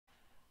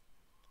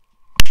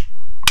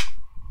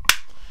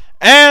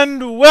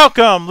And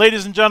welcome,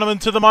 ladies and gentlemen,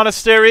 to the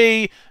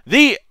monastery,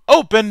 the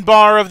open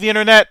bar of the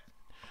internet,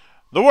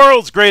 the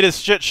world's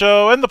greatest shit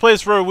show, and the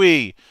place where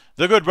we,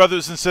 the good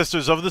brothers and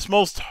sisters of this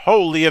most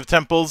holy of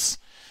temples,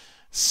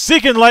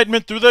 seek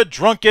enlightenment through the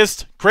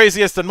drunkest,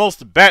 craziest, and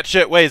most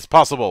batshit ways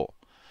possible.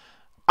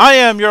 I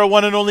am your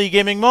one and only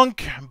gaming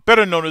monk,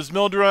 better known as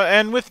Mildra,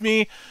 and with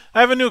me, I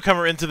have a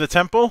newcomer into the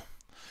temple.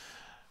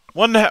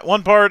 One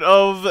part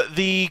of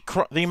the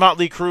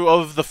motley crew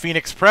of the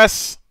Phoenix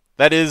Press.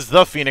 That is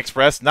the Phoenix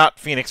Press, not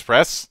Phoenix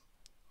Press.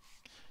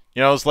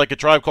 You know, it's like a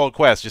Tribe Called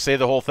Quest. You say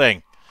the whole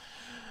thing.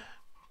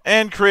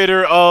 And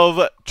creator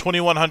of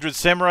 2100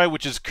 Samurai,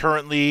 which is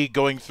currently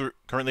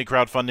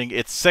crowdfunding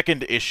its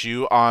second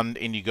issue on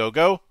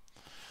Indiegogo.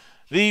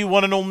 The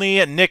one and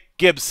only Nick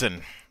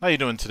Gibson. How you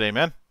doing today,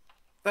 man?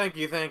 Thank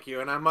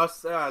you. And I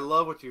must say, I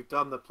love what you've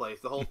done to the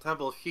place. The whole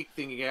temple chic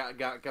thing you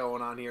got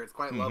going on here. It's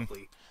quite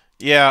lovely.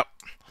 Yeah.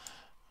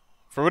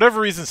 For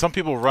whatever reason, some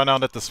people run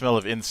out at the smell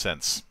of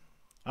incense.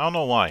 I don't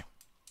know why.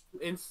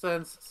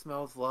 Incense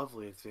smells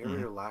lovely. It's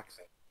very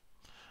relaxing.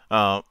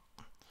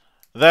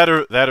 They're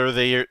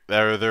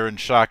in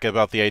shock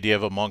about the idea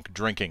of a monk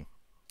drinking.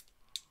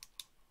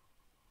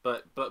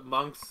 But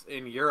monks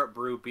in Europe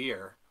brew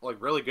beer, like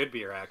really good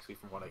beer, actually,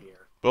 from what I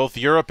hear. Both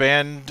Europe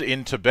and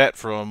in Tibet,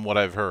 from what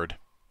I've heard.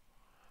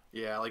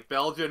 Yeah, like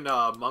Belgian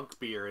monk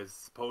beer is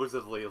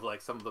supposedly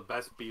like some of the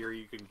best beer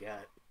you can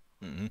get.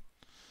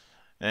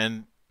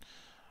 And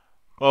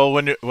well,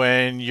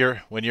 when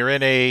you're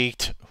in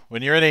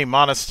a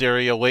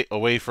monastery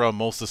away from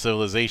most of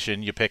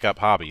civilization, you pick up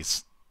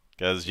hobbies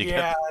because you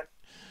get.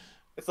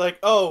 It's like,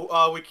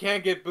 we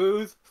can't get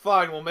booze.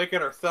 Fine, we'll make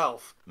it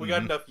ourselves. We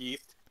got enough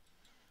yeast.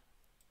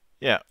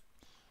 Yeah.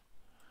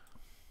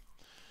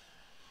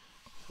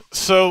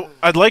 So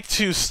I'd like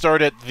to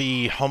start at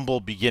the humble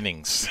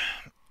beginnings.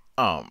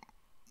 How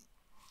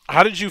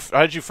did you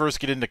first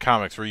get into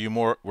comics? Were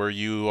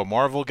you a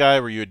Marvel guy?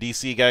 Were you a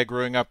DC guy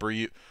growing up? Were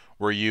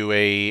you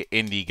a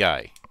indie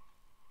guy?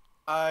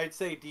 I'd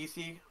say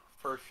DC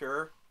for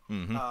sure.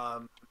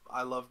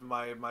 I loved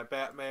my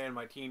Batman,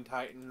 my Teen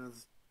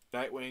Titans.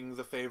 Nightwing's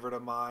a favorite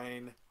of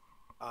mine.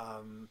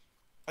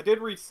 I did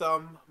read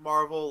some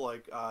Marvel,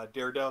 like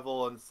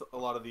Daredevil and a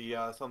lot of the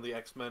some of the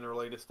X-Men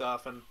related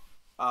stuff, and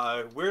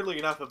weirdly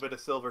enough, a bit of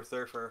Silver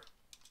Surfer.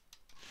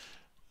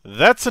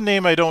 That's a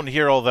name I don't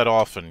hear all that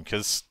often,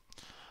 because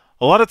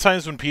a lot of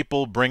times when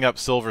people bring up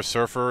Silver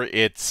Surfer,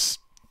 it's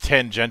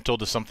tangential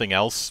to something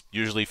else,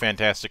 usually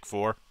Fantastic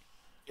Four.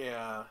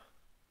 Yeah.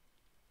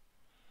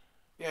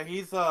 Yeah,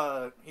 he's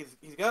a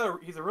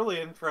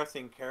really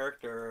interesting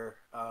character.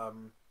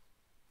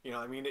 You know,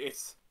 I mean,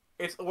 it's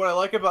what I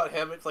like about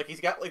him. It's like he's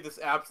got like this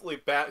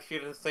absolutely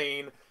batshit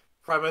insane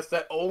premise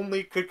that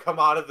only could come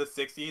out of the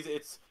 '60s.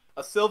 It's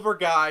a silver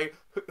guy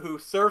who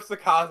surfs the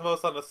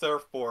cosmos on a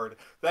surfboard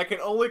that can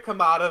only come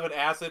out of an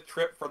acid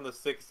trip from the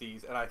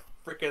 '60s, and I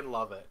freaking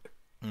love it.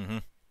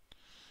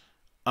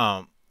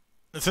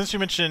 Since you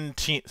mentioned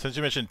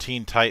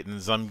Teen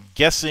Titans, I'm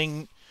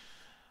guessing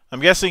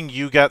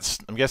you got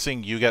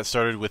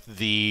started with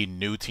the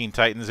new Teen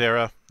Titans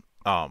era.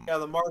 Yeah,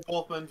 the Mark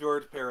Wolfman,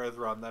 George Perez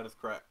run. That is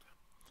correct.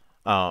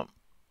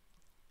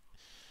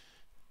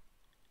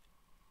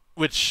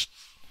 Which,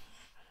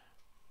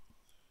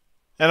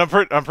 and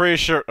I'm pretty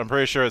sure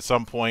at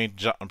some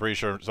point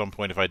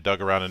if I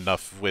dug around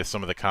enough with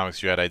some of the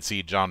comics you had, I'd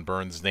see John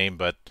Byrne's name,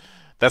 but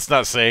that's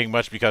not saying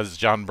much because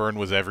John Byrne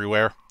was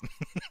everywhere.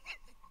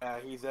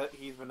 He's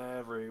been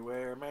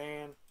everywhere,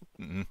 man.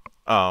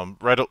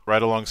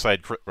 Right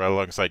alongside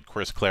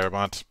Chris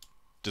Claremont.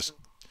 Just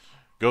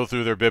go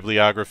through their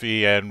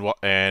bibliography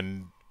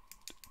and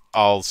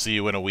I'll see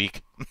you in a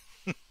week.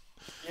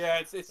 Yeah,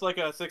 it's like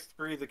a 6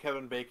 Degrees of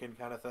Kevin Bacon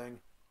kind of thing.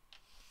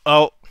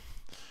 Oh,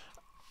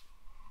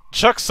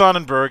 Chuck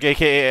Sonnenberg,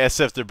 aka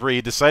SF Debris,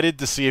 decided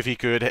to see if he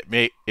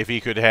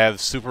could have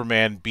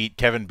Superman beat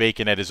Kevin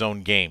Bacon at his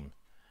own game.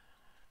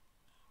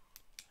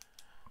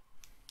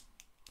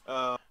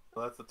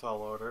 That's a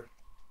tall order.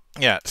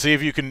 Yeah, see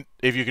if you can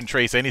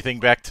trace anything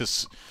back to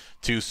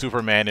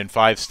Superman in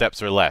 5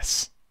 steps or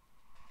less.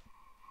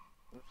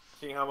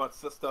 Seeing how much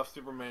stuff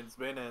Superman's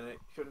been in, it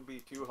shouldn't be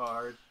too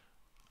hard.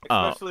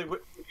 Especially when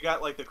you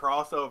got like the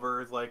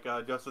crossovers, like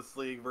Justice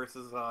League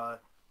versus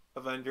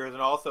Avengers,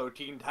 and also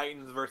Teen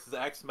Titans versus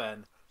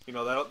X-Men. You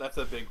know, that's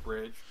a big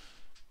bridge.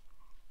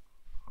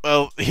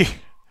 Well,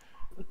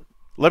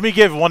 let me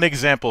give one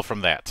example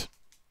from that.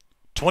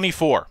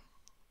 24.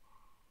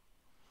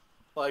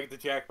 Like the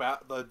Jack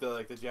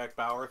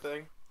Bauer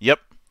thing. Yep.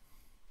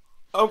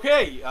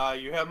 Okay,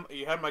 you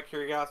had my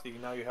curiosity.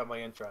 Now you have my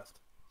interest.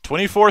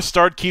 24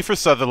 starred Kiefer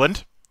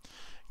Sutherland.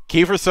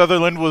 Kiefer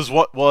Sutherland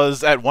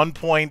was at one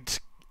point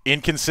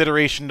in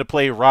consideration to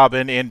play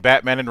Robin in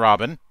Batman and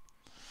Robin.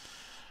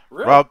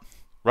 Really?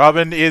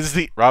 Robin is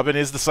the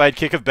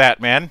sidekick of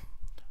Batman.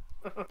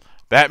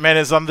 Batman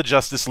is on the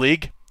Justice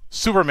League.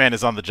 Superman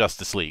is on the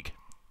Justice League.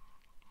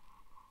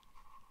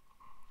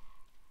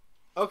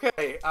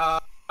 Okay,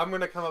 I'm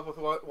gonna come up with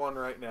one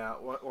right now.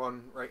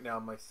 One right now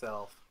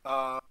myself.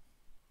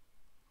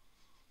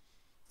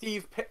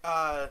 Steve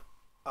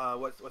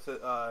what's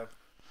it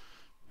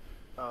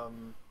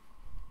um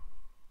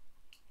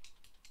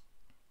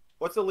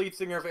what's the lead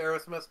singer of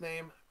Aerosmith's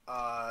name?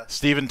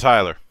 Steven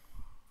Tyler.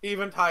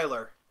 Steven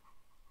Tyler.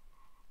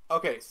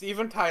 Okay,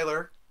 Steven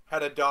Tyler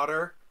had a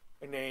daughter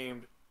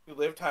named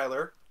Liv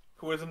Tyler,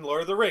 who was in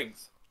Lord of the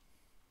Rings.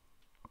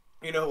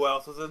 You know who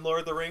else was in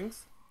Lord of the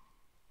Rings?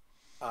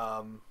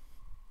 Ian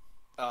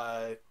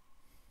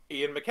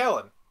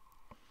McKellen,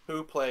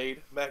 who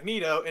played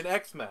Magneto in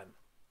X-Men.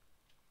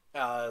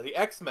 The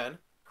X-Men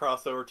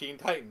crossover Teen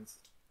Titans.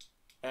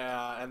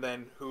 And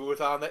then who was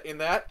in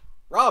that?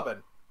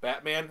 Robin.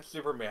 Batman,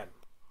 Superman.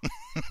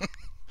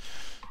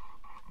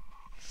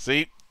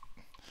 See?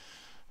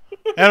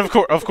 And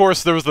of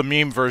course, there was the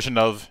meme version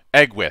of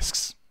egg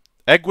whisks.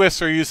 Egg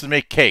whisks are used to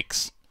make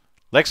cakes.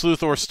 Lex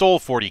Luthor stole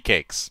 40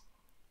 cakes.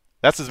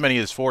 That's as many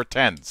as 4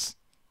 tens.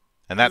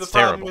 And that's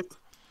terrible.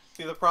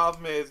 The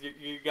problem is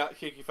you got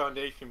shaky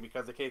foundation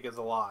because the cake is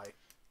a lie.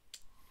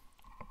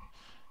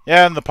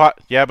 Yeah, and but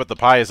the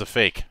pie is a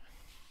fake.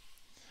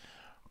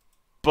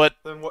 But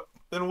then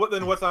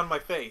what's on my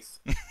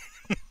face?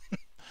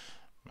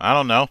 I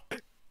don't know.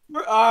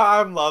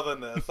 I'm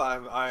loving this.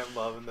 I am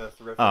loving this.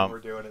 We're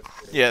doing it.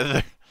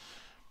 Yeah,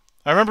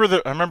 I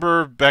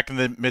remember back in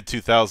the mid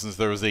 2000s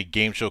there was a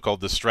game show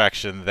called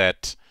Distraction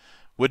that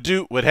would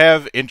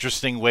have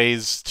interesting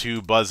ways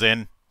to buzz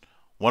in.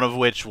 One of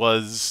which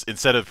was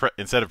instead of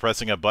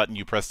pressing a button,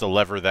 you pressed a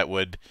lever that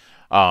would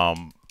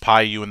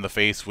pie you in the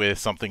face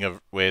with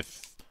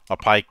a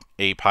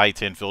pie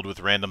tin filled with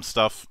random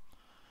stuff.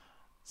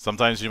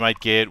 Sometimes you might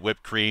get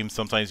whipped cream.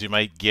 Sometimes you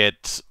might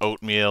get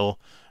oatmeal.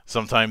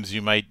 Sometimes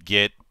you might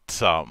get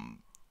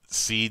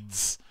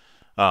seeds.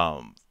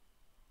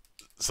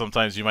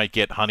 Sometimes you might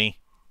get honey.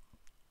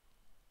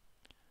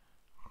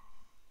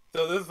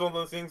 So this is one of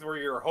those things where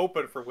you're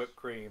hoping for whipped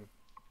cream.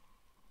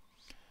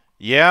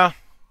 Yeah.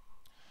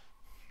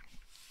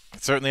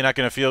 It's certainly not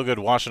going to feel good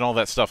washing all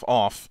that stuff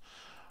off.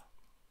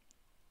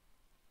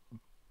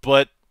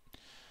 But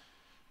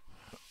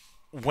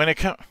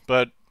with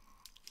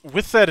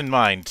that in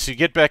mind, to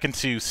get back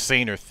into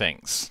saner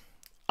things,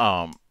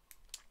 when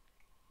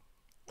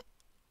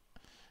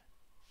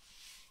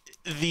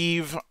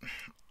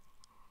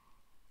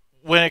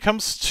it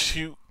comes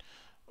to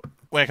the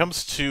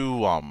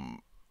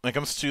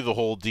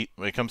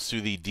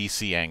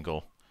DC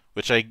angle,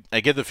 which I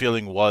get the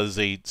feeling was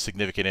a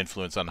significant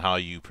influence on how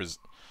you present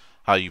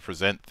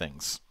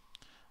things.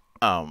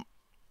 When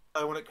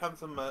it comes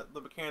to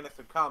the mechanics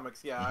of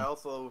comics, yeah, I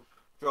also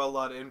draw a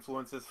lot of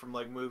influences from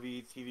like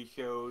movies, TV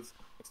shows,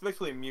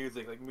 especially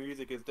music. Like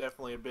music is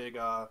definitely a big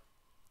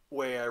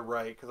way I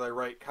write, because I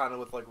write kind of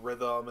with like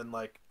rhythm and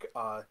like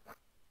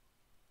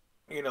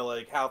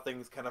like how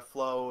things kind of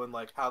flow and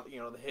like how the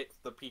hits,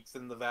 the peaks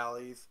and the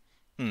valleys.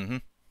 Mm-hmm.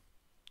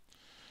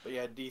 But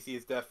yeah, DC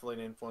is definitely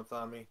an influence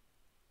on me.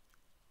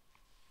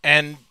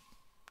 And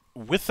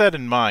with that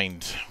in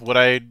mind, what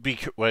I'd be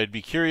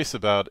curious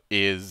about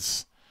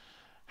is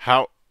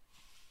how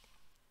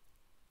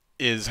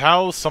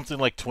something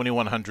like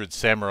 2100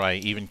 Samurai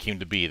even came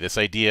to be. This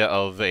idea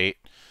of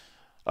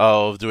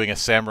doing a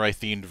samurai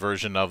themed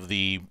version of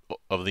the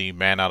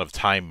Man Out of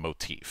Time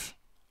motif.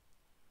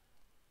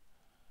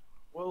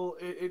 Well,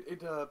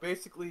 it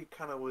basically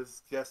kind of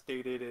was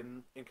gestated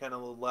in kind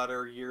of the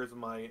latter years of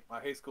my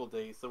high school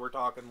days. So we're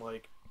talking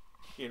like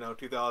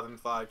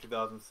 2005,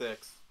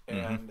 2006,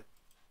 and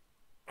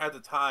at the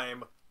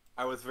time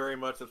I was very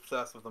much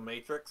obsessed with The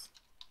Matrix.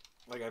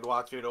 Like I'd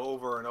watch it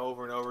over and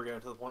over and over again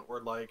to the point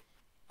where like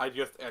I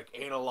just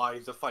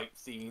analyze the fight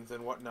scenes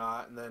and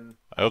whatnot, and then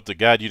I hope to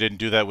God you didn't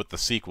do that with the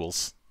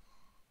sequels.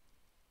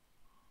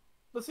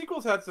 The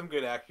sequels had some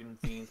good action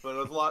scenes, but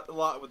it was a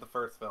lot with the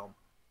first film.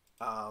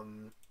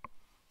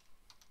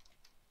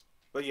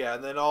 But yeah,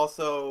 and then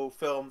also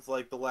films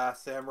like The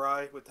Last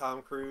Samurai with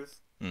Tom Cruise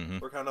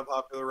were kind of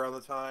popular around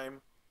the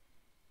time.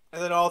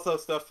 And then also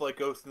stuff like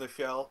Ghost in the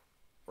Shell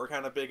were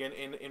kind of big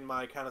in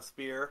my kind of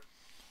sphere.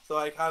 So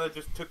I kind of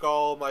just took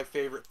all my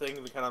favorite things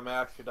and kind of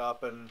mashed it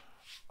up, and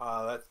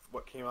that's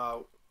what came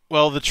out.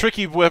 Well, the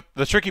tricky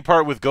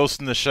part with Ghost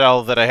in the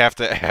Shell that I have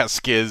to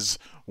ask is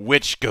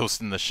which Ghost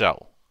in the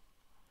Shell?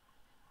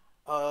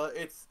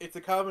 It's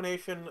a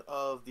combination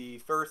of the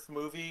first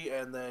movie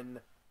and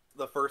then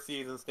the first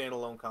season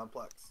standalone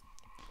complex.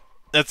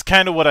 That's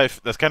kind of what I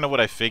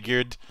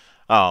figured.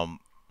 You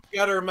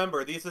gotta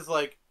remember, these is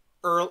like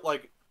early,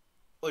 like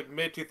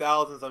mid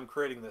 2000s. I'm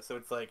creating this, so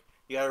it's like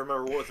you gotta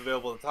remember what was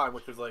available at the time,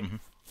 which was like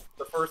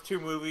the first 2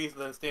 movies,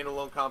 and then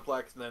standalone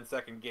complex, and then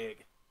second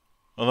gig.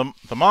 Well,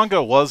 the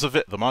manga was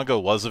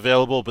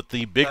available, but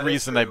the big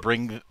reason I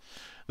bring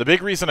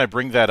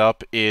that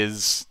up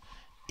is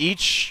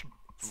each.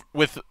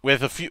 With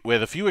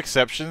a few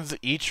exceptions,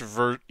 each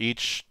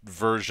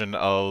version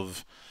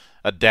of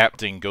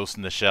adapting Ghost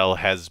in the Shell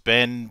has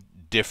been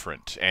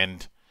different.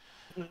 And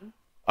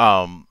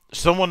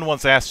someone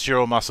once asked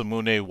Shiro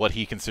Masamune what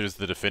he considers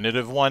the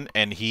definitive one,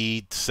 and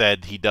he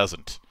said he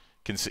doesn't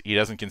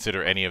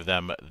consider any of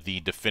them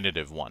the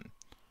definitive one.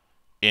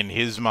 In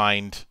his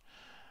mind,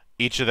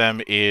 each of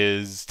them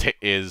is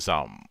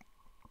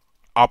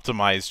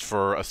optimized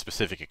for a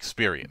specific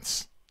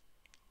experience.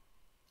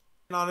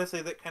 And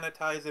honestly, that kind of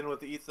ties in with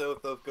the ethos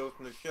of Ghost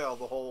in the Shell,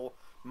 the whole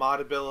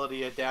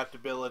modability,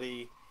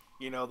 adaptability,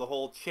 the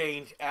whole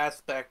change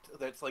aspect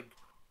that's like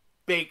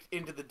baked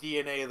into the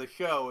DNA of the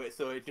show.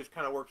 So it just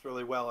kind of works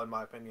really well, in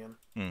my opinion.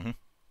 Mm-hmm.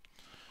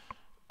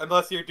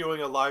 Unless you're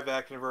doing a live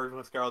action version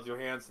with Scarlett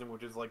Johansson,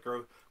 which is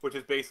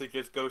basically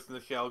just Ghost in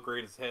the Shell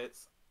greatest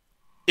hits.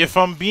 If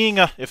I'm being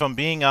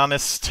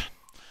honest,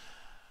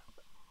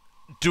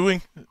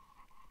 doing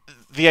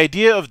the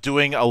idea of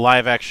doing a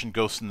live action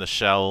Ghost in the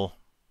Shell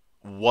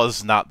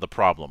was not the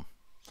problem.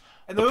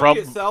 And the movie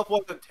itself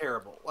wasn't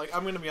terrible. Like,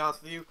 I'm going to be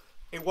honest with you,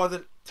 it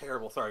wasn't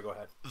terrible. Sorry, go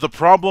ahead. The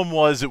problem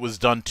was it was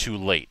done too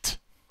late.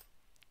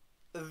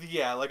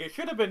 Yeah, like it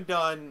should have been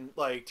done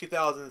like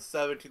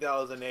 2007,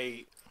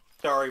 2008.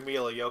 Starring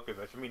Mila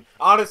Jovovich. I mean,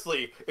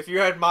 honestly, if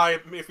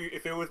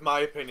it was my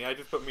opinion, I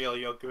just put Mila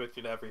Jovovich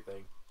in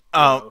everything.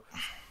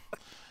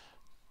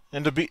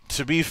 And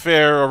to be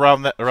fair,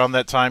 around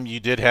that time, you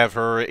did have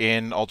her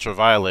in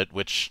Ultraviolet,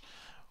 which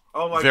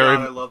oh my god,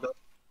 I love that.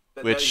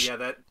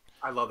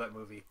 I love that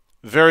movie.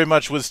 Very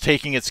much was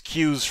taking its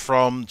cues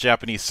from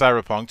Japanese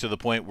cyberpunk to the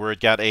point where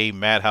it got a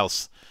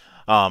Madhouse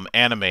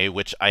anime,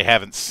 which I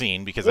haven't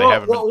seen because I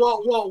haven't.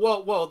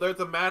 Whoa! There's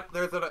an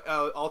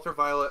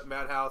Ultraviolet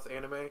Madhouse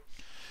anime.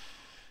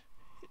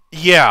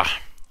 Yeah,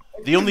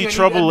 the only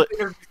trouble.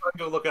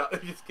 Go look out.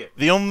 Just kidding.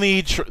 The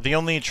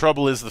only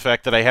trouble is the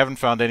fact that I haven't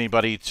found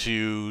anybody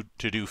to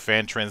do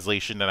fan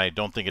translation, and I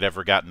don't think it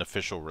ever got an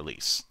official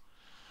release.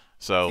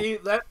 So see,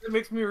 that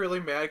makes me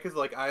really mad because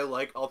like I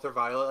like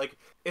Ultraviolet. Like,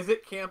 is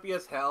it campy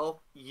as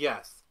hell?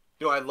 Yes.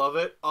 Do I love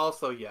it?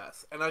 Also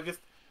yes. And I just.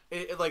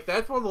 Like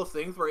that's one of those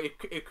things where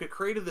it could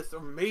create this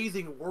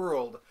amazing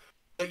world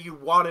that you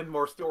wanted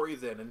more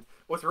stories in. And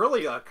what's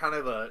really a kind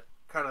of a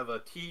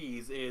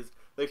tease is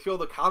they show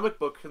the comic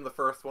book in the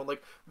first one.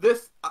 Like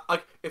this,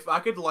 like if I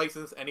could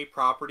license any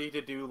property to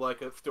do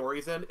like a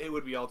stories in, it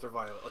would be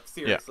Ultraviolet. Like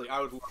seriously, yeah.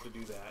 I would love to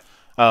do that.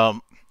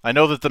 I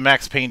know that the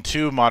Max Payne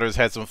 2 modders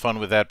had some fun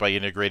with that by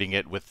integrating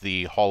it with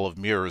the Hall of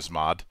Mirrors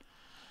mod,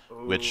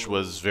 which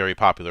was very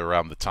popular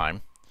around the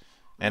time,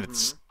 and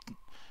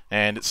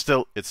it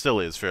still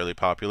is fairly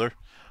popular,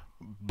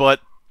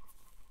 but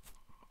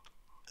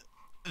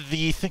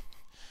the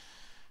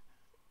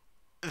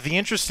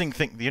interesting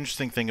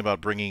thing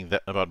about bringing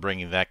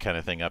that kind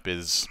of thing up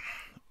is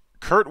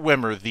Kurt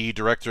Wimmer, the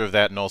director of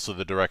that and also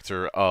the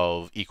director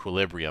of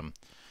Equilibrium,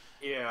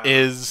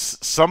 is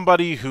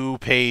somebody who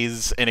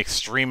pays an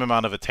extreme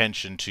amount of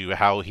attention to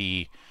how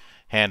he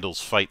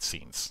handles fight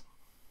scenes.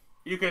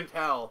 You can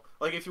tell,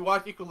 like if you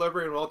watch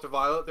Equilibrium and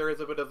Ultraviolet, there is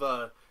a bit of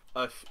a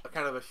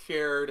kind of a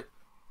shared.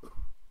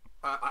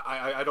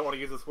 I don't want to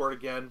use this word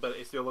again, but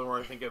it's the only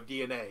one I think of.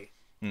 DNA.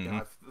 Mm-hmm.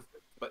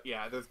 But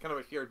yeah, there's kind of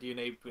a shared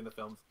DNA between the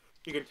films.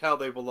 You can tell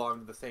they belong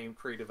to the same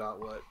creative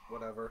outlet,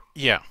 whatever.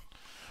 Yeah,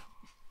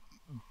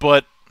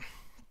 but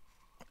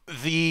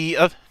the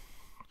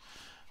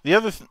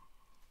other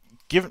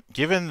given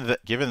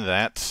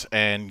that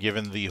and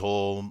given the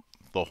whole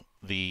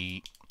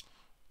the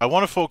I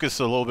want to focus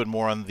a little bit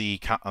more on the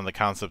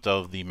concept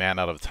of the man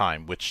out of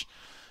time, which.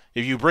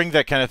 If you bring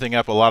that kind of thing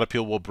up, a lot of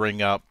people will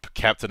bring up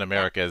Captain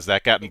America. Has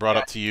that gotten brought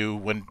up to you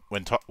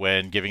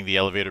when giving the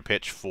elevator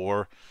pitch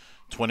for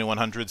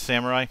 2100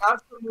 Samurai?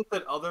 I've seen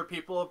that other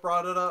people have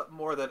brought it up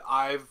more than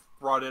I've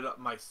brought it up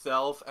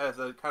myself as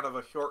a kind of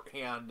a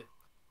shorthand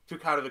to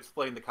kind of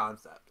explain the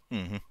concept.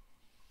 Mm-hmm.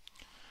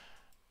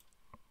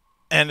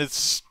 And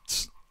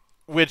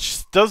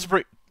which does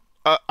bring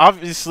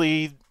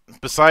obviously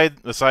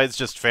besides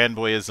just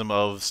fanboyism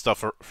of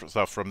stuff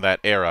from that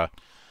era.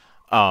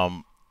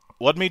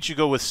 What made you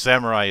go with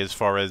Samurai as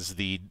far as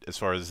the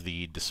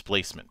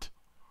displacement?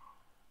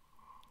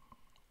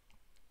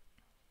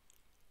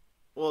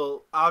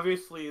 Well,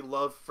 obviously,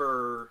 love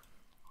for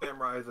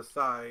Samurai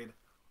aside,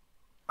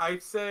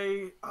 I'd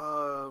say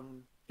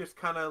just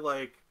kind of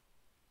like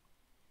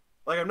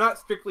I'm not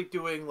strictly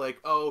doing like,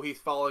 oh, he's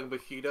following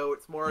Bushido.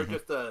 It's more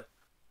just a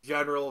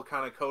general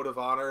kind of code of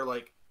honor.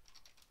 Like,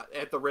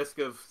 at the risk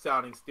of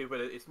sounding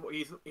stupid,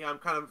 I'm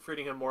kind of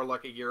treating him more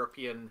like a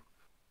European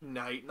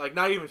knight, like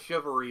not even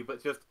chivalry,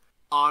 but just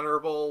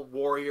honorable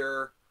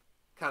warrior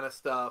kind of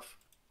stuff.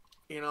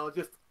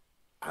 Just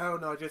I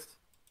don't know, just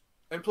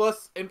and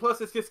plus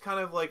it's just kind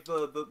of like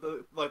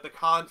the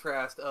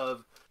contrast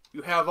of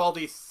you have all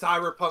these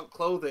cyberpunk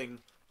clothing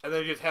and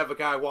then you just have a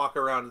guy walk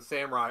around in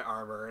samurai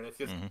armor, and it's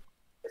just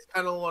it's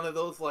kind of one of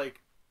those like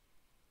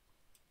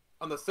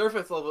on the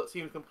surface level it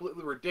seems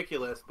completely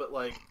ridiculous, but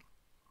like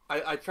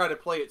I try to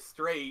play it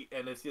straight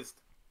and it's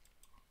just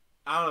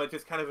I don't know, it's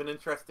just kind of an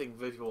interesting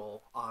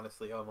visual,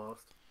 honestly,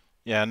 almost.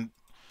 Yeah,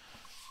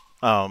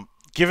 and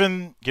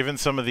given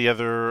some of the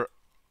other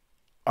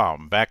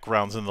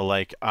backgrounds and the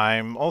like,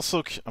 I'm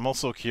also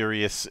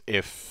curious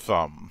if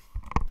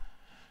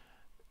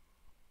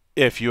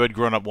you had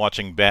grown up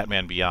watching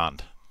Batman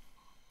Beyond.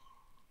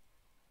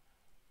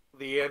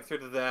 The answer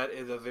to that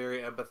is a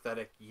very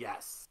empathetic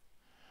yes.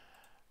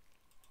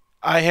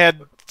 I had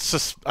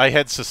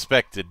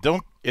suspected.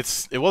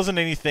 it wasn't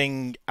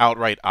anything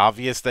outright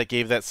obvious that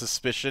gave that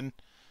suspicion.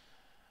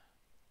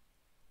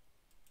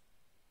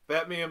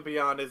 Batman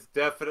Beyond is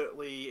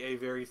definitely a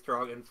very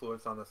strong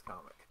influence on this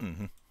comic.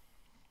 Mm-hmm.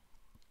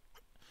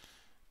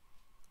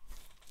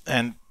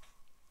 And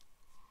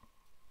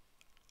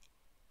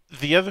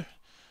the other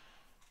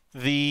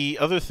the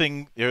other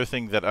thing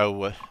that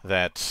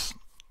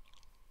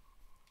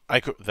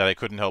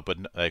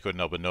I couldn't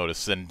help but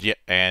notice, and yeah,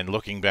 and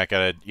looking back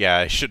at it, yeah,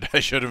 I should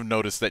have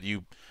noticed that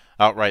you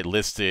outright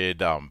listed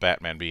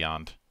Batman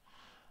Beyond.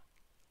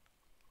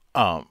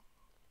 Um,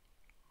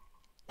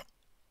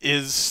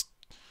 is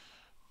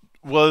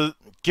was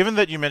Given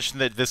that you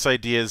mentioned that this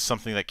idea is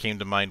something that came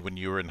to mind when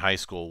you were in high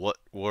school,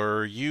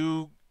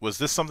 was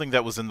this something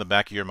that was in the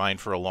back of your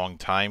mind for a long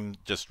time,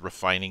 just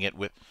refining it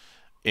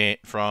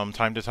from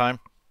time to time?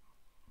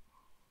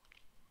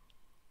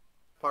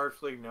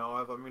 Partially, no.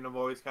 I'm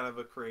always kind of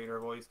a creator.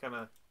 I've always kind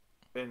of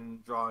been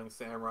drawing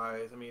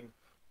samurais. I mean,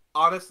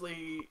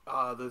 honestly,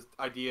 this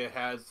idea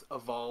has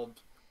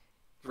evolved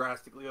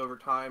drastically over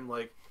time.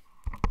 Like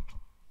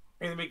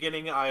in the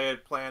beginning, I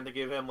had planned to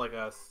give him like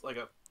a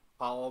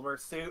polymer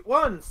suit.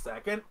 One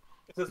second,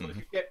 this is what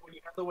you get when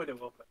you have the window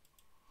open.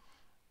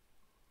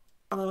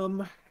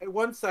 At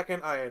 1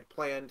 second, I had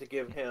planned to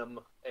give him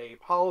a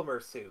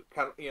polymer suit,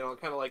 kind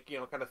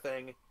of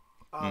thing.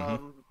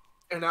 Mm-hmm.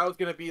 And that was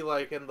gonna be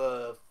like in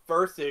the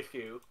first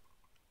issue.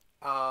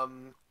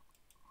 Um,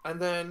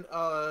 and then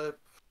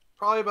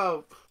probably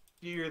about a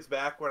few years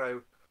back when I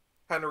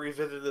kind of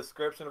revisited the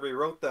scripts and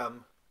rewrote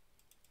them.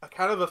 A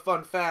kind of a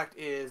fun fact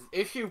is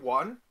issue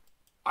one,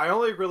 I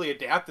only really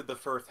adapted the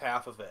first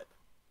half of it,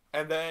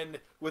 and then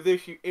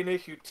in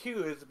issue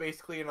two is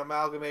basically an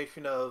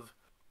amalgamation of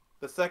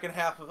the second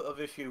half of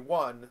issue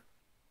one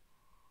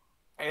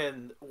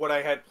and what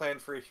I had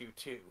planned for issue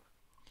two.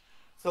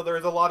 So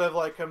there's a lot of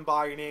like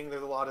combining,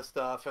 there's a lot of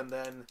stuff, and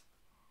then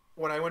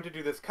when I went to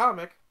do this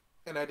comic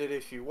and I did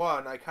issue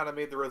one, I kind of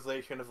made the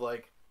realization of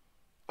like,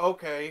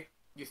 okay,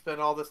 you spent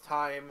all this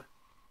time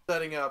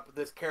setting up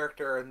this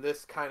character in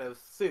this kind of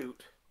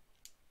suit.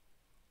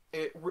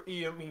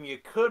 You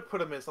could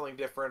put him in something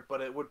different,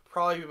 but it would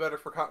probably be better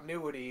for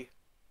continuity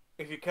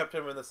if you kept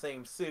him in the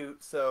same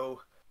suit.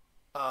 So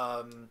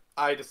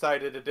I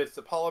decided to ditch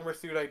the polymer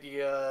suit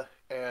idea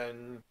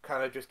and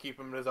kind of just keep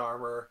him in his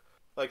armor.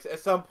 Like at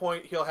some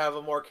point he'll have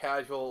a more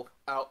casual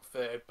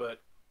outfit,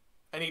 but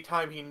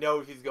anytime he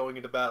knows he's going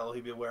into battle,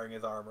 he'll be wearing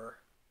his armor.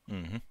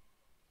 Mm-hmm.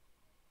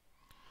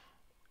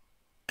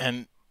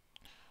 And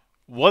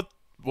what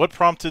what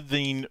prompted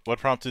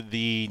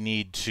the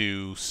need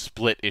to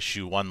split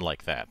issue one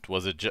like that?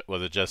 Was it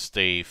just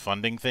a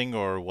funding thing,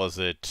 or was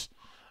it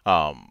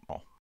oh,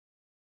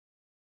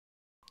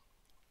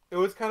 It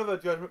was kind of a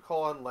judgment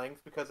call on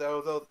length because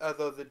as I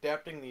was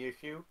adapting the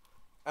issue,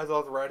 as I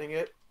was writing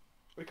it,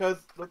 because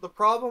the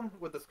problem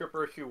with the script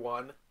for issue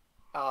one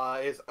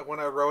is when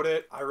I wrote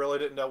it, I really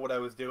didn't know what I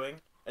was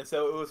doing, and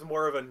so it was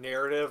more of a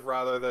narrative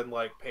rather than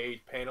like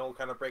page panel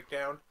kind of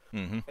breakdown.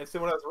 mm-hmm. And so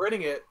when I was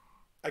writing it,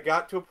 I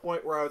got to a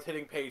point where I was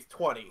hitting page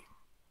 20,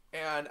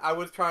 and I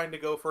was trying to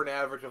go for an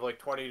average of like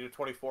 20 to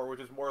 24, which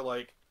is more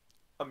like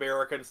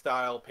American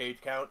style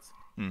page counts.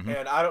 Mm-hmm.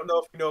 And I don't know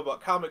if you know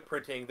about comic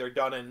printing; they're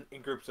done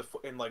in groups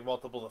in like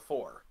multiples of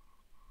four.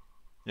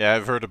 Yeah,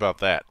 I've heard about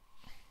that.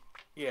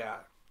 Yeah.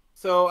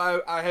 So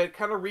I had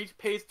kind of reached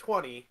page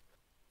 20,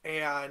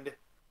 and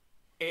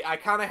I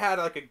kind of had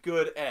like a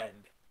good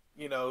end.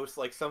 It's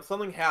like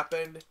something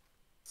happened,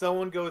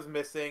 someone goes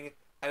missing,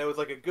 and it was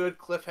like a good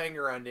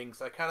cliffhanger ending.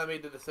 So I kind of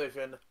made the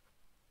decision,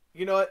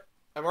 you know what?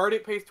 I'm already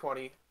at page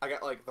 20. I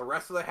got like the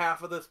rest of the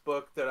half of this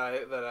book that I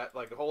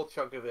like a whole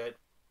chunk of it.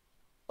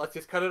 Let's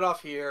just cut it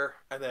off here,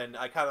 and then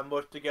I kind of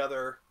mushed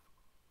together,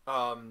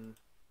 um,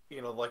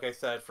 like I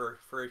said for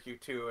issue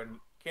two, and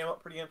came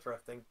out pretty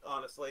interesting,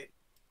 honestly.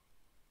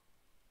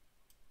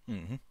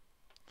 Mm-hmm.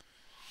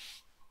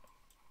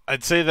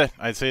 I'd say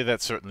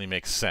that certainly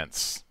makes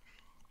sense.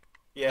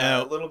 Yeah,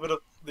 Now, a little bit of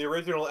the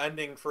original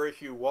ending for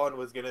issue one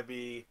was gonna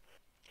be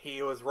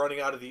he was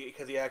running out of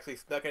because he actually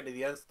snuck into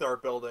the N-Star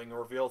building and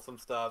revealed some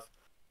stuff,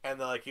 and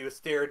then, like he was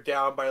stared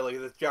down by like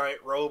this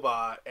giant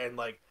robot, and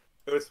like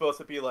it was supposed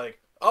to be like,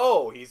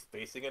 oh, he's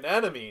facing an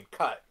enemy, and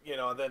cut,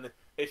 and then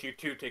issue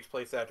two takes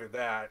place after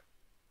that.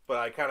 But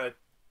I kind of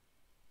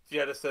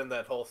jettisoned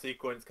that whole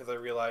sequence because I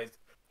realized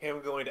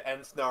him going to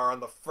N-Star on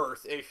the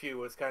first issue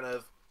was kind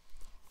of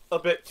a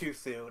bit too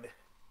soon.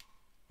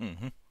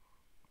 mm-hmm.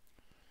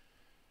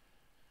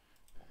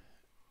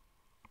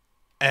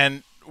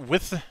 And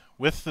with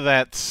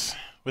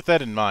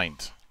that in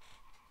mind,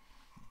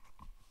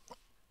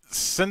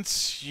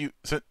 since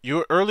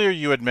you earlier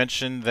you had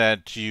mentioned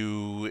that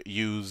you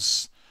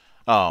use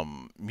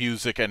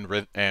music and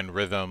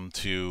rhythm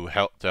to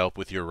help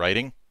with your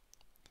writing.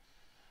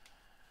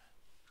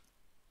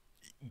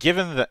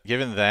 Given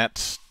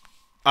that,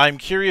 I'm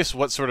curious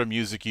what sort of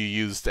music you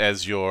used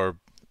as your,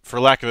 for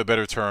lack of a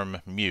better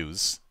term,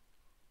 muse.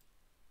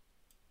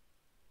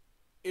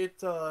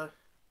 It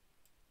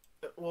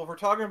well, if we're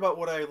talking about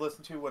what I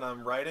listen to when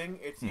I'm writing,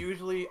 it's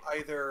usually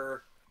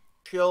either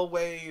chill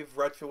wave,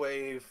 retro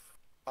wave,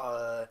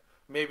 uh,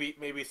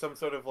 maybe some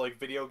sort of like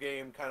video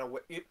game kind of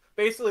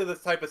basically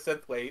this type of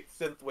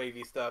synth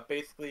wavy stuff.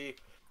 Basically,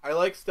 I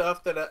like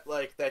stuff that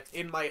like that's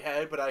in my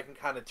head, but I can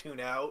kind of tune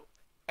out.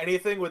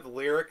 Anything with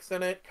lyrics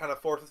in it kind of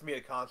forces me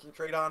to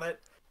concentrate on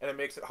it, and it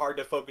makes it hard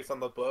to focus on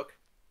the book.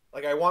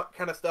 Like I want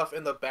kind of stuff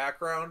in the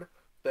background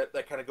that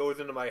kind of goes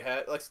into my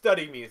head, like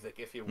study music,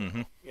 if you will.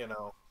 Mm-hmm. You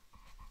know.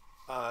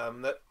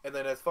 And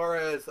then as far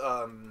as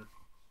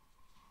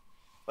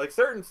like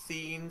certain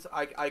scenes,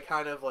 I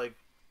kind of like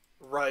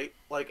write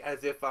like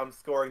as if I'm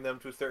scoring them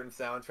to certain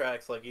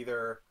soundtracks, like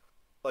either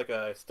like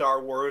a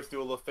Star Wars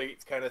Duel of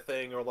Fates kind of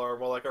thing, or more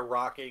like a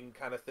rocking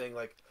kind of thing.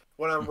 Like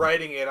when I'm Mm-hmm.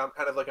 writing it, I'm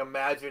kind of like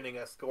imagining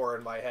a score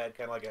in my head,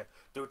 kind of like a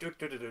do do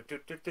do do do do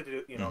do do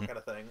do, you know, Mm-hmm. kind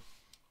of thing.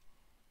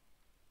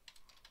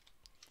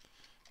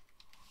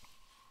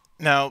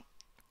 Now,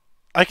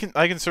 I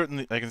can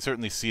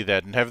certainly see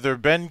that. And have there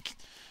been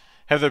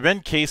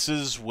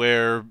cases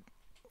where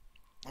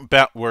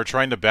we're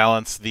trying to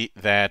balance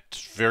that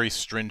very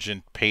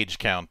stringent page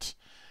count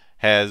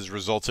has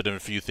resulted in a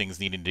few things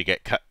needing to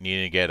get cut,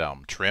 needing to get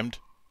trimmed?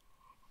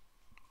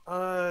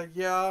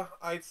 Yeah,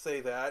 I'd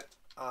say that.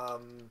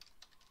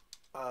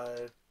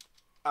 Uh,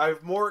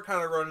 I've more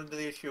kind of run into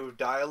the issue of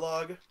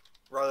dialogue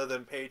rather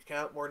than page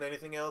count more than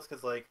anything else,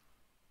 because like,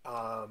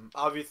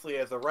 obviously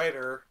as a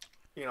writer,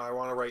 you know, I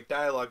want to write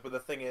dialogue, but the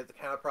thing is, the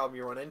kind of problem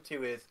you run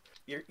into is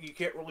you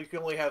can't really, you can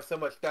only have so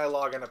much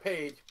dialogue on a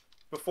page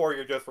before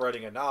you're just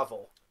writing a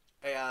novel,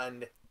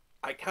 and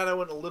I kind of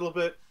went a little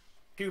bit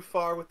too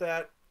far with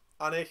that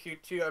on issue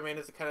two. I mean,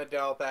 it's a kind of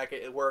dial back,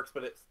 it works,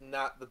 but it's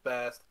not the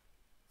best.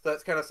 So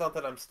that's kind of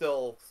something I'm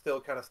still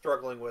kind of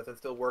struggling with and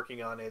still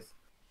working on, is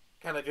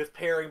kind of just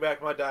paring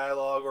back my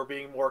dialogue or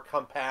being more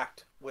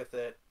compact with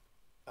it.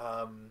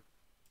 Um,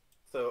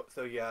 so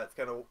yeah, it's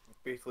kind of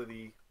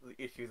basically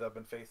the issues I've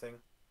been facing.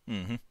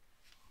 Mm-hmm.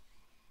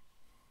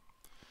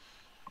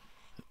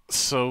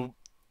 So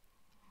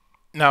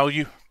now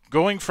you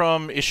going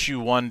from issue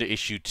 1 to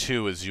issue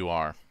 2 as you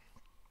are,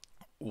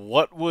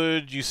 what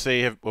would you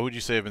say have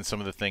been some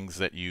of the things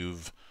that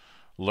you've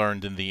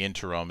learned in the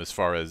interim as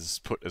far as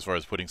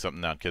putting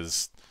something down?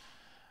 Because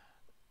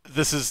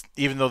this is,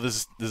 even though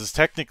this is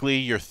technically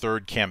your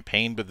third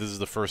campaign, but this is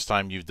the first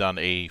time you've done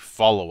a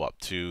follow up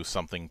to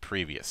something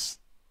previous.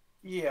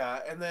 Yeah,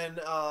 and then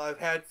I've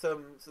had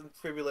some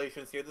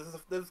tribulations here. This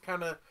is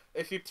kind of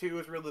issue two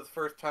is really the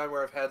first time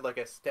where I've had like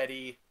a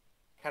steady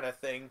kind of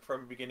thing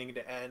from beginning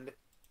to end.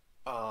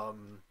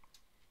 Um,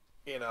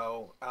 you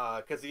know,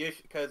 because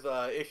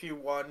issue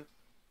one,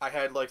 I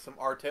had like some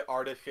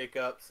artist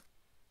shakeups,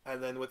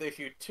 and then with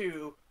issue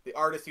two, the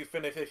artist who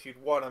finished issue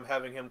one, I'm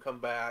having him come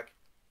back.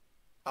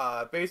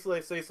 Basically,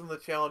 I say some of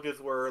the challenges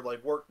were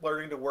like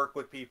learning to work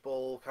with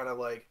people, kind of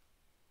like,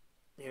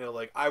 you know,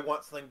 like I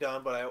want something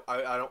done, but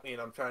I don't, you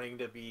know, I'm trying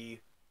to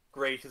be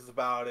gracious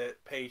about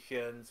it,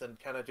 patience, and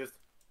kind of just,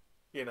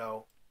 you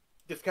know,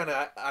 just kind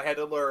of I had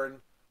to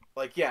learn,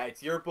 like, yeah,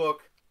 it's your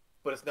book,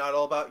 but it's not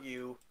all about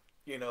you.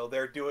 You know,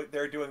 they're doing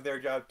their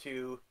job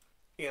too.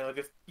 You know,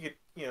 you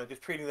know,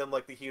 just treating them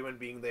like the human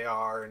being they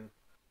are,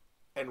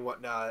 and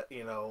whatnot.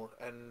 You know,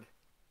 and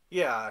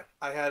yeah,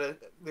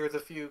 there's a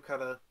few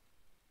kind of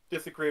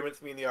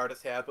disagreements me and the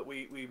artist have, but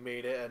we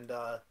made it, and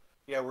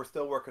yeah, we're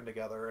still working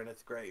together, and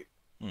it's great.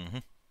 Mm-hmm.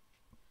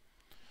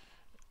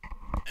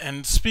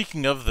 And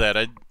speaking of that,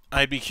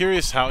 I'd be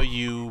curious how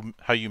you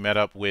met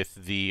up with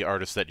the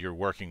artists that you're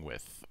working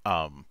with,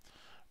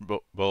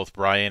 both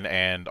Brian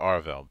and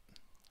Arvel.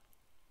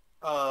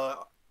 Uh,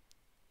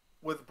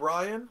 with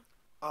Brian,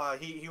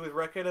 he was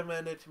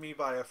recommended to me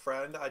by a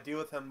friend. I deal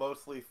with him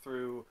mostly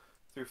through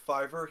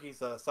Fiverr.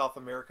 He's a South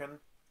American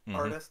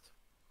Mm-hmm. artist,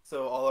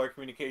 so all our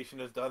communication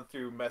is done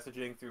through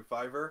messaging through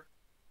Fiverr.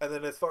 And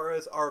then as far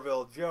as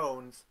Arvel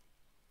Jones,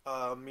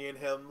 me and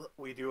him,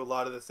 we do a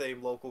lot of the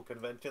same local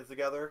conventions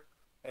together,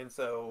 and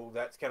so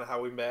that's kind of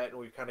how we met, and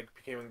we kind of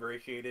became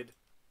ingratiated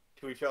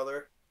to each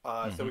other.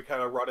 So Mm-hmm. we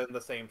kind of run in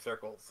the same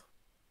circles.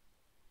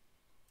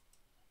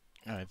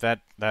 All right,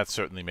 that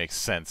certainly makes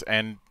sense.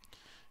 And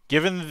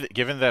given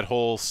that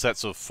whole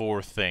sets of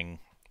four thing,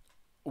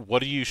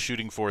 what are you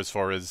shooting for as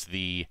far as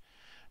the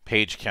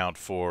page count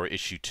for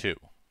issue 2?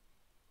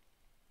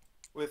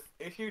 With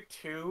issue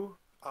two,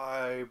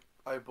 I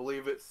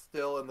believe it's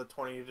still in the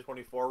 20 to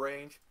 24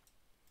 range.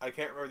 I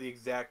can't remember the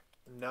exact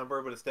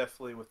number, but it's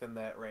definitely within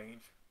that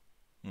range.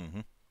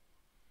 Mm-hmm.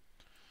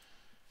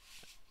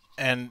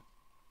 And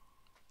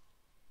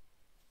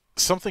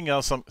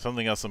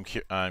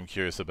I'm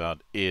curious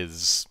about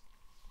is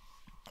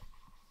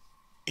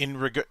in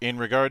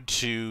regard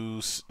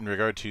to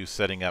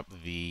setting up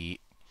the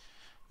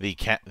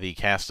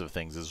cast of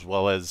things, as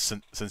well as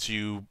since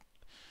you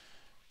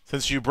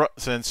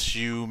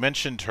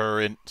mentioned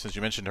her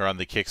on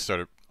the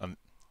Kickstarter.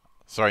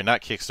 Sorry,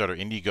 not Kickstarter,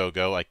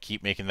 Indiegogo. I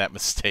keep making that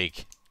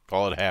mistake.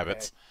 Call it Okay.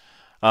 habits.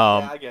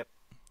 Yeah, Um, I get.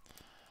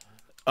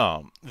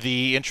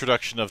 the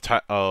introduction of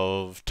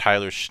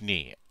Tyler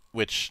Schnee,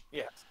 which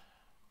Yes.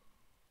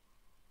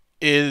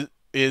 is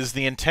is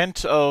the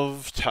intent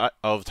of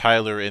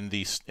Tyler in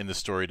the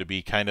story to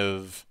be kind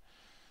of,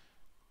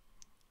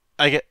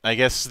 I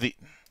guess the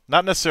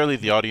not necessarily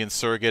the audience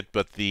surrogate,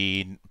 but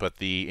the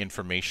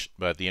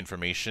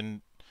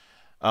information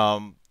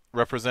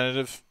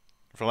representative,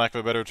 for lack of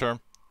a better term.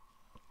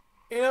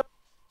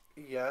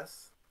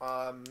 Yes.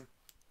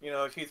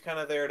 She's kind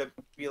of there to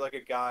be like a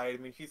guide.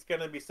 I mean, she's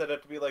gonna be set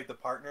up to be like the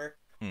partner.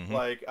 Mm-hmm.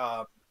 Like,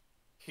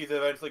 she's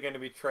eventually going to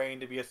be trained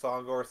to be a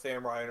Songor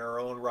samurai in her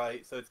own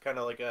right. So it's kind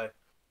of like a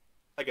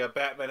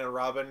Batman and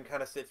Robin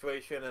kind of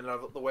situation. And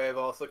the way I've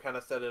also kind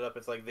of set it up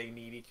is like they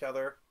need each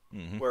other.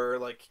 Mm-hmm. Where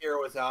like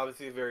Hero is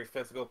obviously very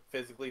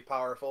physically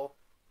powerful,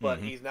 but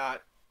mm-hmm. he's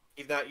not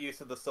used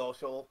to the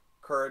social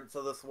currents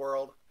of this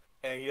world,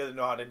 and he doesn't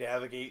know how to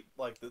navigate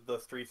like the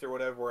streets or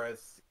whatever.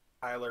 Whereas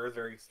Tyler is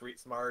very street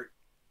smart,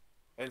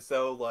 and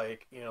so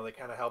like they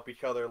kind of help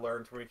each other,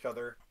 learn from each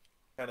other,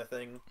 kind of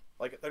thing.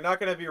 Like, they're not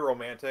going to be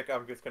romantic.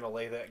 I'm just going to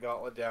lay that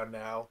gauntlet down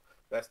now.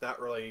 That's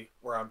not really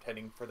where I'm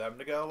tending for them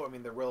to go. I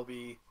mean, there will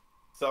be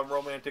some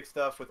romantic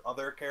stuff with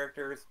other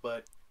characters,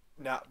 but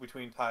not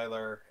between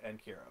Tyler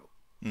and Kiro.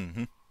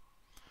 Mm-hmm.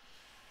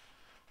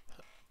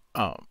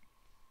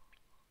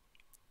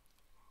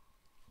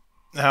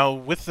 Now,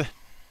 with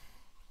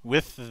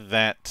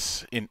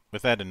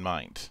that in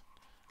mind,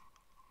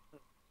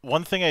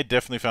 one thing I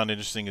definitely found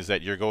interesting is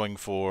that you're going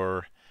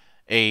for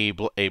a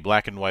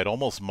black and white,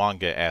 almost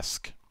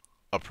manga-esque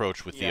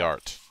approach with the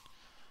art.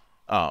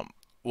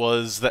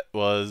 Was that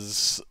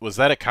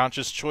a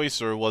conscious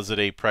choice, or was it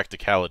a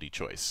practicality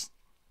choice?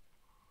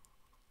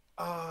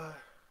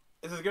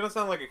 This is gonna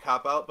sound like a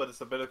cop-out, but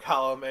it's a bit of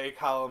column A,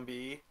 column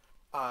B.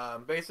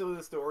 Basically,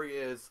 the story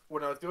is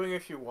when I was doing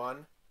issue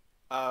 1,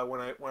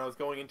 when I was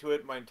going into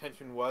it, my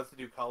intention was to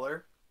do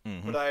color,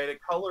 but I had a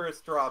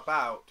colorist drop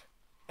out,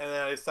 and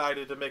then I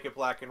decided to make it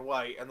black and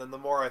white. And then the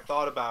more I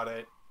thought about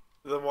it,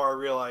 the more I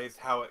realized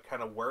how it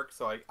kind of works.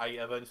 So I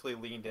eventually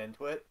leaned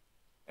into it.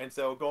 And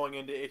so going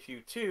into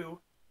issue 2,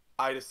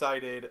 I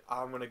decided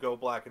I'm going to go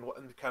black and white,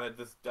 and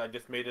I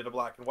just made it a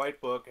black and white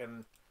book.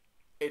 And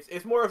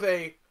it's more of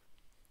a,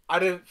 I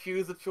didn't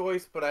choose the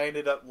choice, but I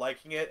ended up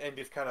liking it and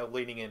just kind of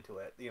leaning into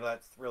it.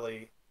 That's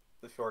really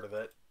the short of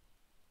it.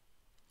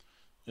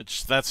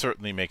 That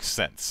certainly makes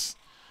sense.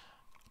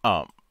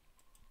 Now,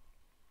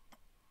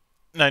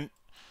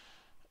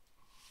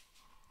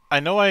 I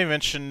know I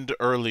mentioned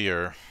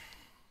earlier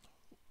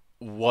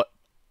what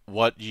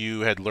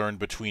you had learned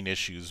between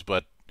issues,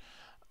 but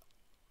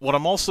what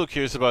I'm also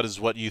curious about is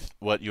what you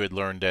had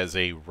learned as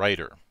a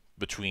writer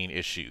between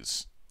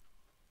issues.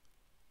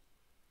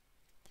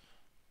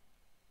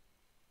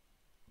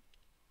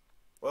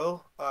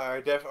 Well,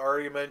 I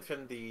already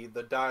mentioned the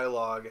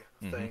dialogue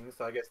thing,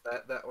 so I guess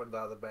that one's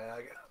out of the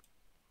bag.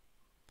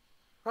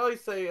 Probably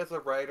say as a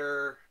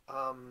writer,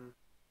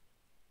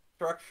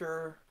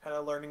 structure, kind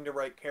of learning to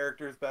write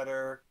characters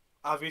better.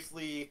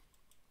 Obviously,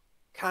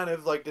 kind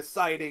of like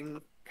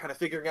deciding, kind of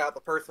figuring out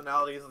the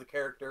personalities of the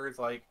characters.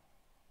 Like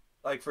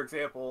for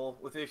example,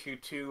 with issue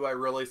 2, I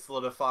really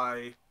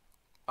solidify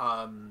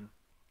Kiro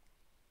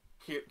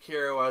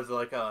as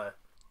like a,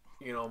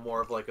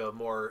 more of like a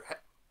more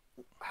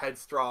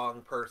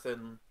headstrong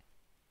person,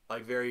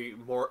 like very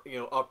more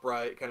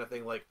upright kind of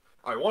thing. Like,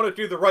 I want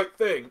to do the right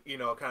thing,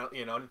 kind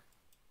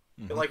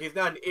of like he's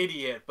not an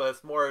idiot, but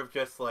it's more of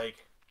just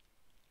like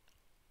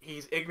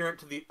he's ignorant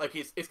to the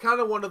it's kind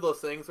of one of those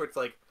things where it's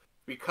like,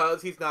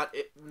 because he's not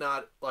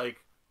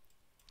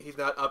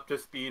up to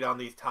speed on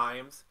these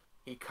times,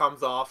 he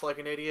comes off like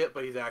an idiot,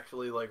 but he's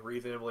actually like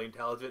reasonably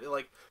intelligent.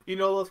 Like,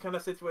 those kind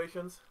of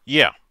situations.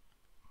 Yeah.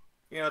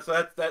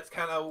 So that's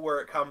kind of where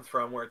it comes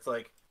from, where it's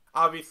like,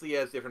 obviously he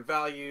has different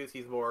values.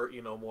 He's more,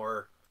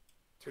 more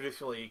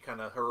traditionally kind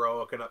of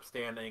heroic and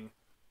upstanding,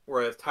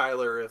 whereas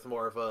Tyler is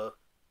more of a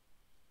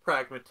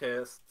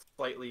pragmatist,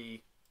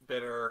 slightly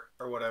bitter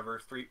or whatever,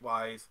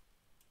 streetwise,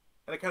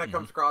 and it kind of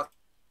comes across.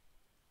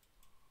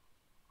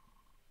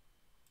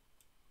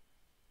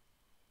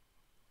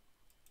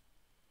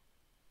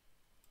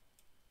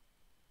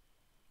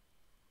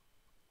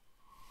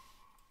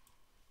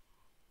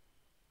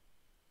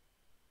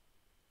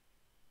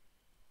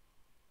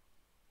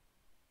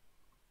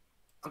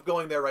 I'm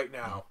going there right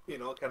now,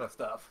 kind of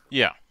stuff.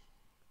 Yeah.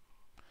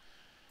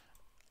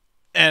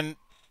 And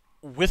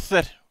with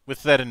that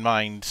in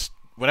mind,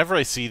 whenever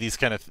I see these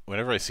kind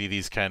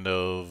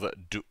of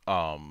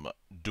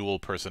dual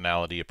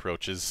personality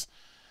approaches,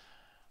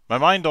 my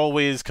mind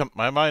always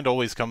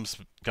comes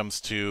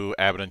to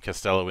Abbott and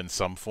Costello in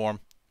some form.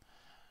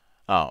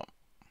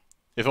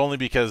 If only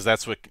because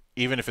that's what,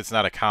 even if it's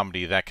not a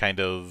comedy, that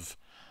kind of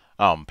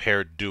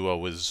paired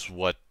duo is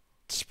what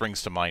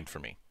springs to mind for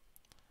me.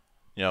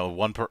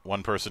 One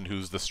person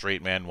who's the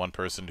straight man, one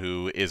person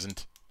who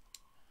isn't.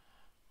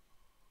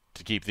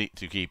 To keep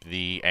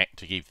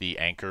the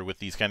anchor with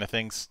these kind of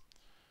things.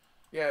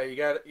 Yeah, you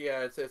got it.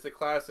 Yeah, it's a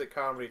classic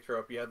comedy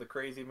trope. You have the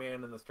crazy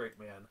man and the straight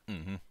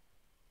man.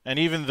 And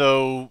even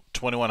though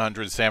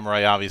 2100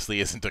 Samurai obviously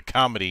isn't a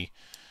comedy,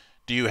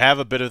 do you have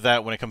a bit of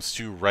that when it comes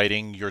to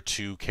writing your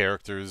two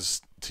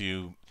characters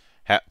to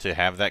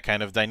have that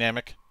kind of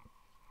dynamic?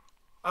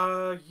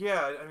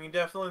 Yeah, I mean,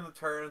 definitely in the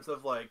terms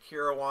of, like,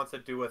 Hero wants to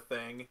do a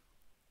thing,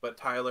 but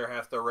Tyler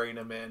has to rein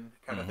him in,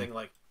 kind of Mm-hmm. thing,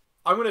 like,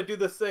 I'm gonna do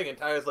this thing, and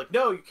Tyler's like,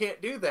 no, you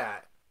can't do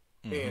that!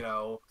 Mm-hmm. You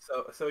know,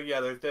 so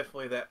yeah, there's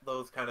definitely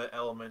those kind of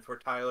elements where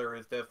Tyler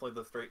is definitely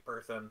the straight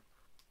person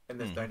in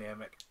this Mm-hmm.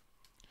 dynamic.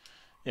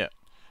 Yeah.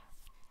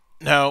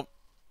 Now,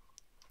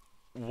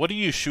 what are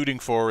you shooting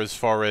for as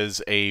far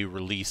as a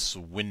release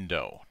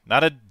window?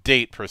 Not a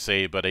date per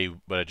se, but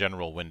a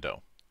general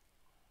window.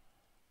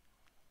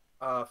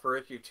 For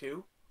issue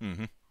 2,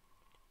 Mm-hmm.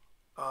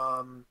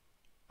 um,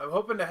 I'm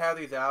hoping to have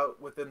these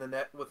out within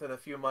a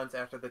few months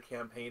after the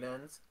campaign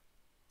ends.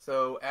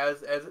 So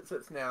as it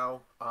sits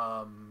now,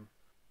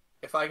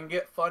 if I can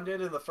get funded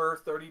in the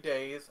first 30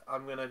 days,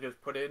 I'm gonna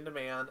just put it in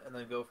demand and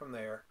then go from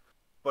there.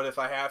 But if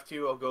I have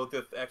to, I'll go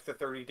the extra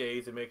 30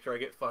 days and make sure I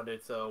get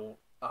funded. So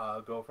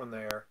go from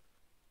there.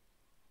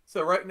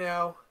 So right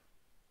now,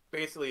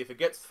 basically, if it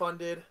gets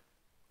funded,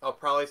 I'll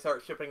probably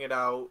start shipping it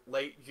out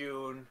late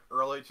June,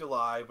 early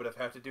July. But if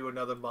I have to do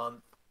another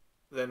month,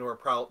 then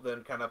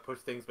then kind of push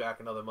things back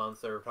another month.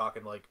 So we're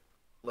talking like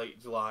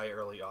late July,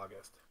 early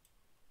August.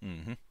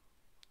 Mm-hmm.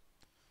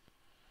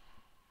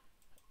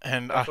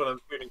 And That's what I'm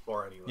shooting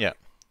for anyway. yeah.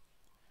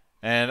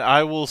 And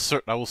I will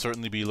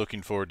certainly be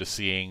looking forward to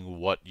seeing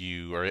what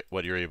you're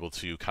able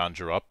to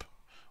conjure up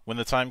when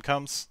the time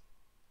comes.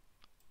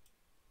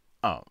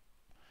 Oh,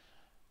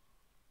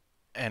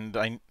 and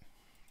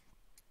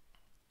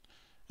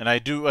I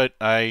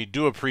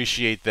do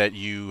appreciate that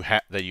you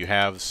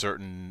have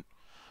certain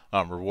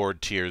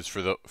reward tiers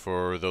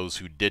for those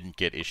who didn't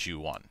get issue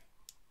 1.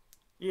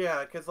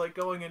 Yeah, because like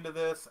going into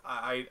this,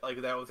 I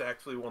like that was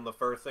actually one of the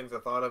first things I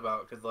thought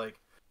about. Because like,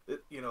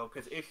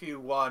 because issue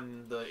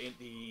 1, the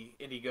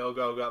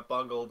Indiegogo got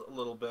bungled a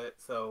little bit,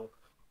 so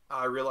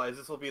I realized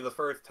this will be the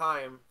first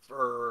time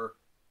for,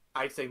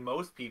 I'd say,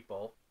 most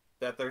people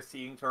that they're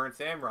seeing Turn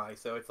Samurai.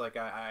 So it's like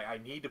I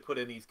need to put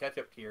in these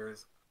catch-up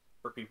tiers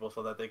for people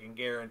so that they can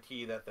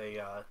guarantee that they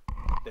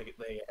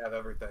have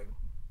everything.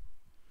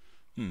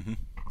 Mm-hmm.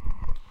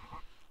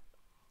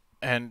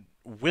 And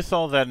with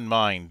all that in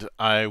mind,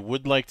 I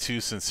would like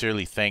to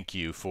sincerely thank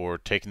you for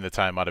taking the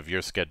time out of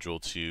your schedule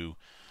to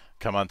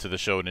come onto the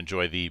show and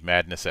enjoy the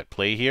madness at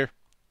play here.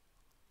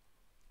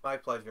 My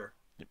pleasure.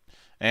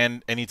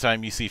 And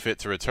anytime you see fit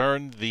to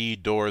return, the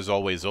door is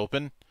always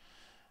open.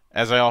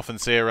 As I often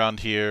say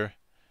around here,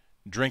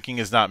 drinking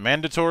is not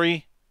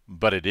mandatory,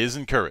 but it is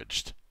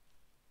encouraged.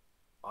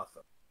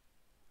 Awesome.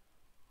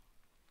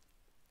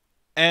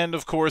 And,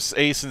 of course,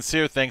 a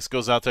sincere thanks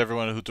goes out to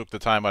everyone who took the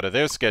time out of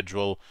their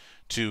schedule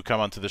to come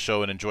onto the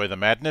show and enjoy the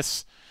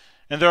madness.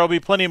 And there will be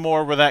plenty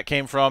more where that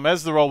came from,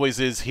 as there always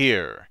is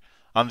here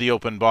on the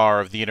open bar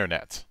of the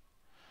internet.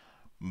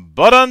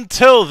 But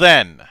until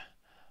then,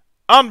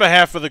 on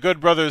behalf of the good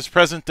brothers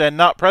present and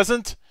not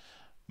present,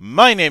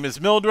 my name is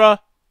Mildra.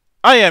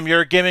 I am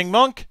your gaming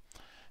monk.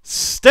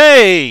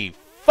 Stay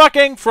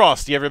fucking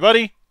frosty,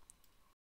 everybody.